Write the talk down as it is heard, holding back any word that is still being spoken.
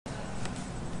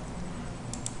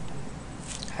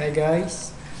Hi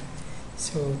guys,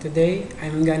 so today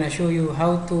I'm gonna show you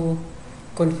how to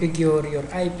configure your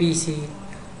IPC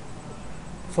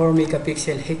 4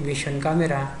 megapixel Hikvision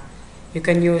camera. You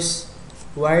can use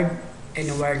wired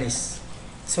and wireless.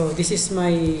 So this is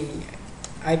my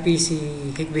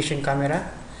IPC Hikvision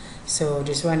camera. So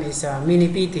this one is a mini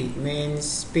PT,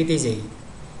 means PTZ.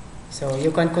 So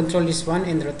you can control this one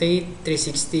and rotate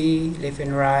 360 left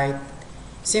and right,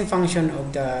 same function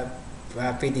of the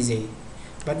PTZ.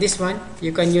 But this one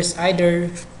you can use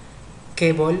either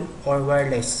cable or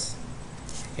wireless.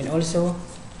 And also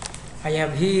I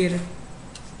have here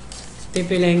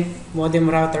TP-Link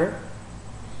modem router.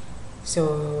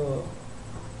 So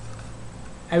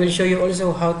I will show you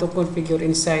also how to configure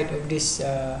inside of this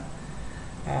web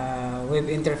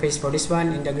interface for this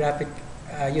one in the graphic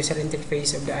user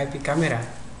interface of the IP camera.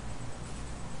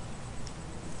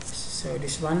 So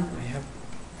this one I have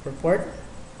report.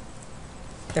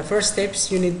 The first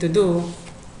steps you need to do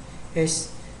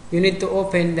is you need to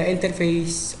open the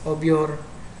interface of your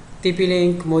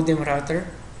TP-Link modem router.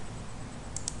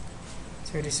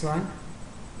 So this one,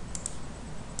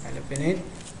 I'll open it.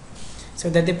 So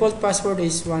the default password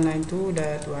is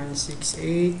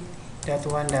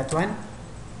 192.168.1.1.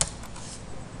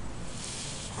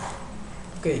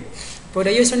 Okay, for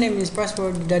the username and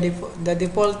password, the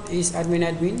default is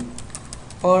admin,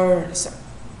 or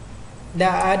the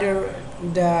other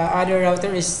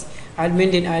router is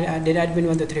admin then admin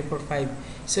 12345.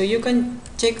 So you can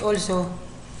check also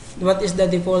what is the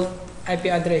default IP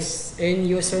address and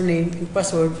username and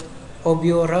password of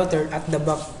your router at the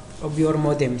back of your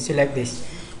modem. Select this.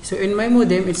 So in my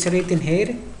modem, it's written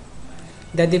here.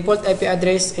 The default IP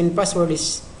address and password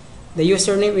is, the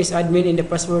username is admin and the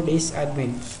password is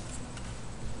admin.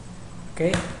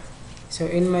 Okay. So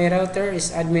in my router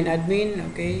is admin.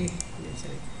 Okay.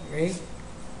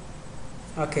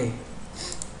 Okay.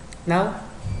 Now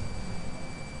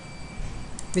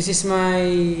this is my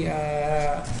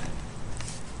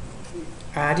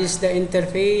this is the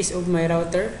interface of my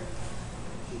router.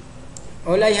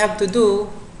 All I have to do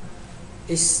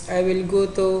is I will go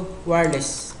to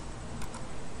wireless.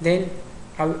 Then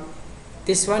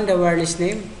this one, the wireless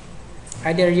name,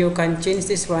 either you can change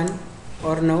this one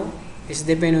or no. It's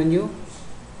depend on you.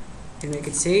 You make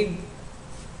it save.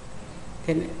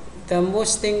 Then the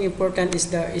most thing important is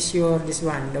this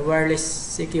one, the wireless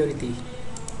security.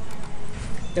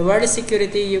 The wireless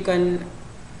security, you can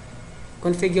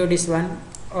configure this one,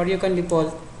 or you can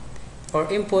default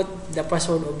or input the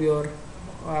password of your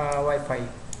Wi-Fi.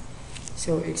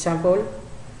 So example,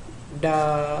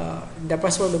 the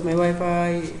password of my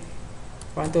Wi-Fi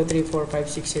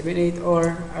 1234567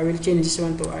 or I will change this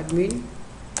one to admin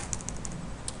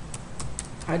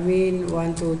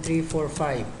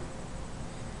 12345.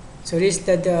 So this is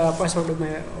the password of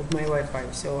my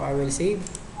Wi-Fi. So I will save.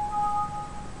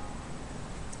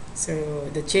 So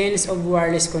the change of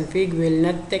wireless config will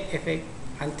not take effect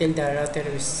until the router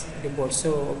is reboot.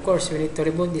 So of course we need to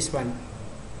reboot this one.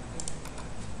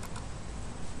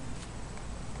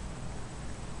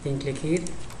 Then click here,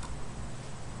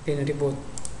 then reboot.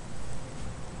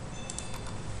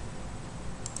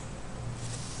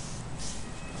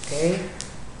 Okay.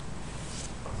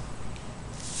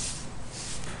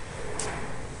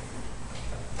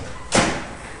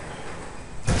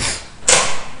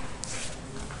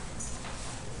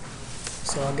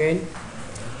 So again,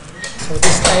 so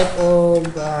this type of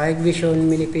Hikvision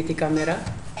mini PT camera,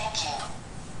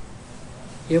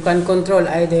 you can control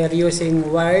either using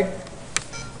wired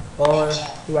or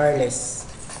wireless.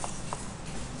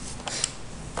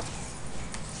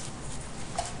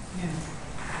 Yeah.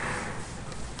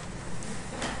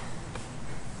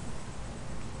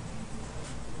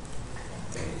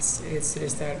 It's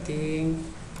restarting.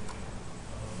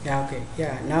 Yeah, okay.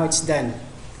 Yeah, now it's done.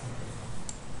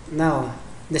 Now,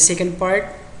 the second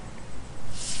part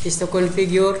is to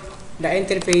configure the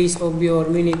interface of your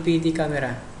mini PT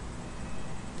camera.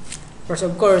 First,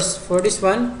 of course, for this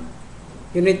one,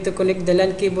 you need to connect the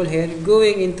LAN cable here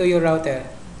going into your router.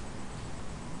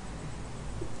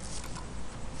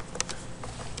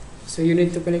 So you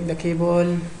need to connect the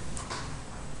cable.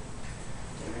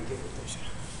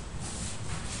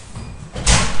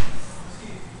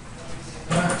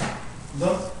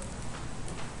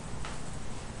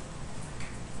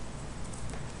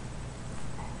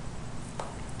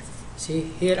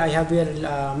 See, here I have your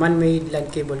man-made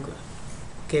LAN cable.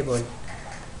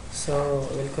 So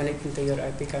we'll connect into your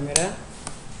IP camera.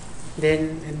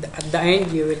 Then at the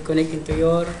end you will connect into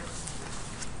your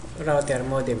router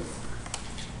modem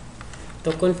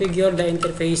to configure the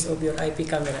interface of your IP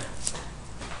camera.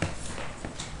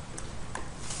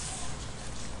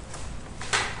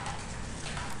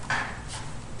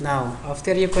 Now,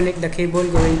 after you connect the cable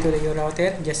going to your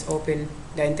router, just open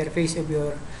the interface of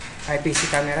your IPC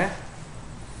camera.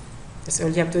 That's all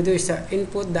you have to do is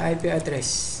input the IP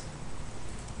address.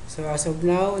 So as of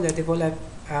now, the default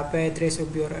IP address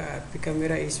of your IP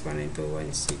camera is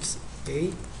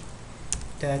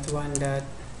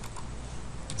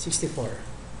 192.168.1.64.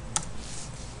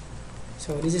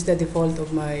 So this is the default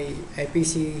of my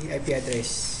IPC IP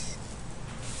address.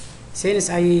 Since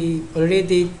I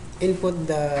already input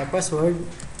the password,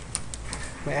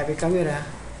 my IP camera,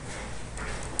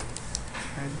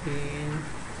 admin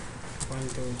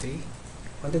 123,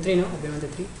 123 no? Admin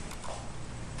 123?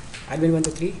 Admin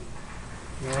 123?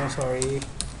 No, sorry.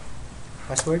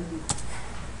 Password?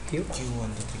 Q?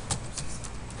 Q123.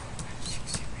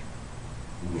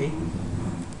 Okay.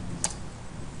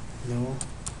 No.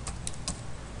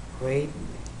 Wait.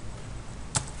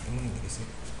 Ano yung nag-isip?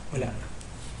 Wala.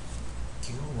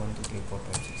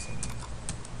 Q1234567.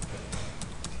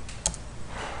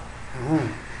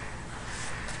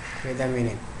 Wait a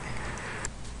minute.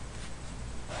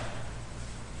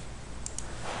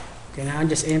 Okay, now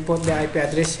just input the IP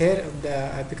address here of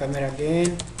the IP camera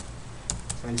again.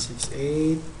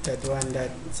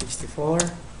 168.1.64.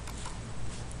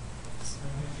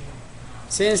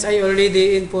 Since I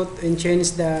already input and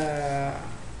changed the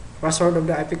password of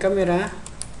the IP camera,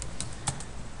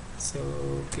 so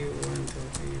Q1, 2,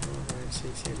 3, 4, 5,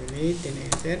 6, 7, 8, then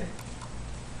enter.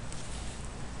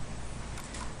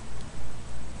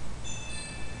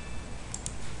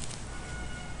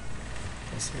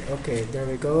 Okay, there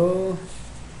we go.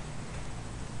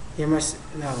 You must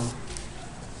now.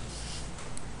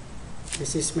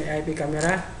 This is my IP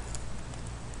camera.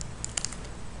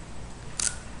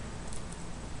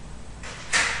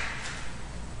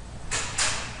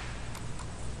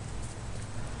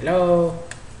 Hello.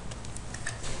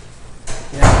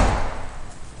 Yeah.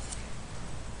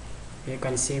 You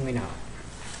can see me now.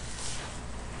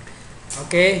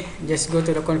 Okay, just go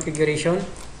to the configuration.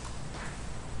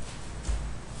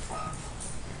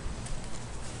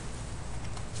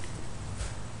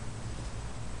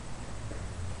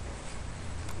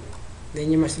 Then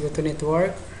you must go to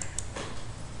network.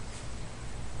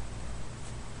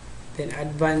 Then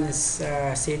advanced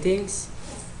settings.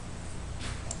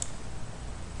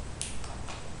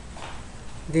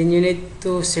 Then you need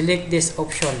to select this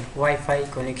option, Wi-Fi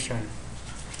connection.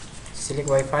 Select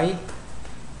Wi-Fi.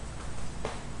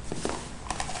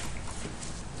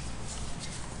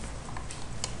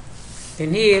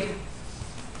 Then here,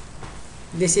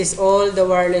 this is all the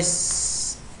wireless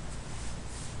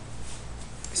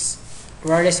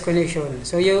connection.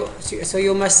 So you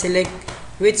must select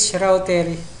which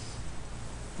router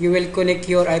you will connect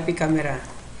your IP camera.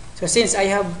 So since I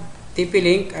have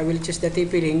TP-Link, I will choose the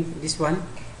TP-Link, this one.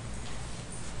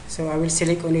 So I will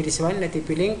select only this one, the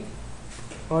TP-Link.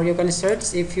 Or you can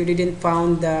search if you didn't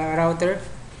found the router,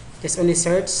 just only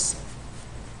search.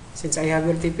 Since I have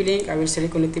your TP-Link, I will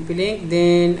select only TP-Link.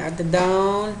 Then at the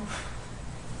down,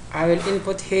 I will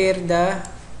input here the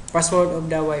password of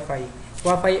the Wi-Fi.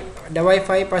 The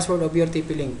Wi-Fi password of your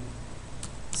TP-Link.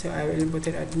 So I will input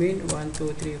it admin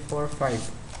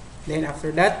 12345. Then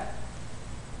after that,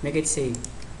 make it save.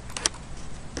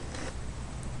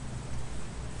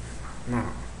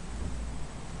 Now,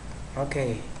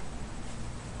 okay,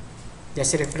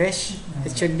 just refresh.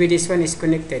 It should be this one is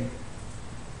connected.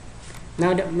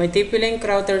 Now my TP-Link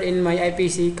router in my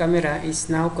IPC camera is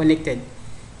now connected.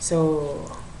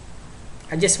 So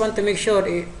I just want to make sure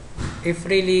if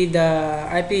really the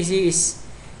IPC is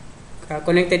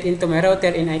connected into my router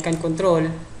and I can control.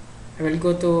 I will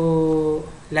go to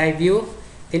live view.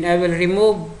 Then I will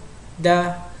remove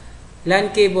the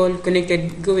LAN cable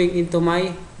connected going into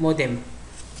my modem.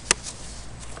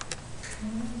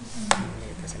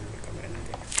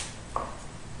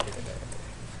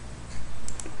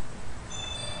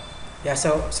 Yeah,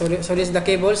 so this is the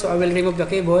cable. So I will remove the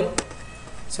cable.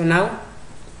 So now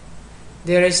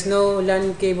there is no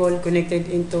LAN cable connected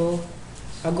into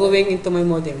going into my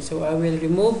modem. So I will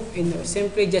remove and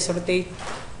simply just rotate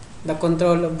the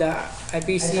control of the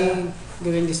IPC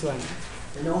doing this one.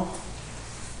 You know,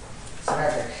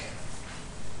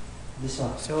 this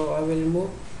one. So I will move.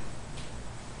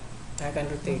 I can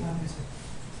rotate.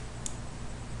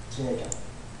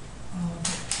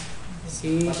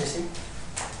 See, What is it?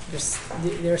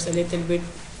 there's a little bit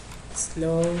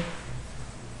slow.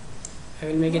 I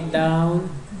will make it down.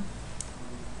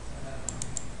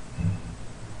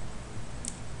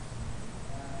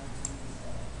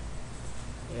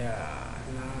 Yeah,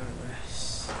 now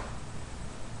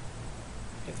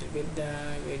little bit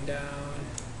down, way down.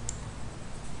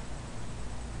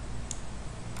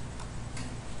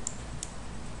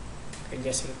 Okay,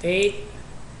 just rotate.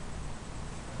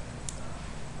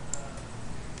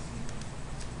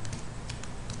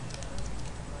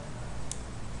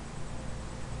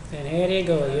 And here you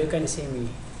go, you can see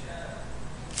me.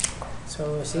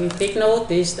 So see, take note,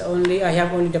 this I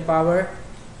have only the power.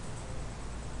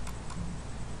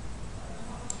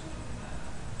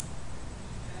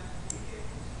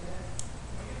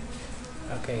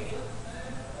 Okay.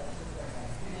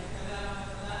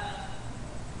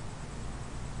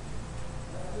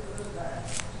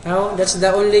 Now that's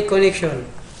the only connection.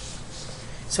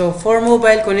 So for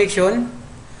mobile connection,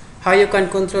 how you can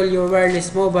control your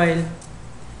wireless mobile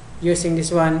using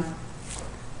this one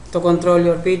to control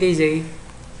your PTZ,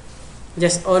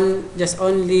 just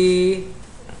only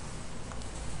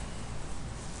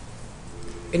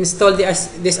install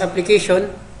this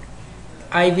application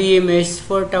IBMS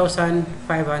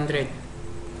 4500.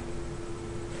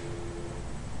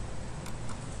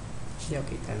 Diyan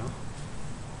kita, no?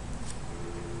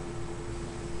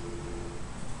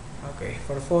 Okay,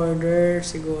 for further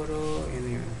siguro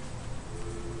yun.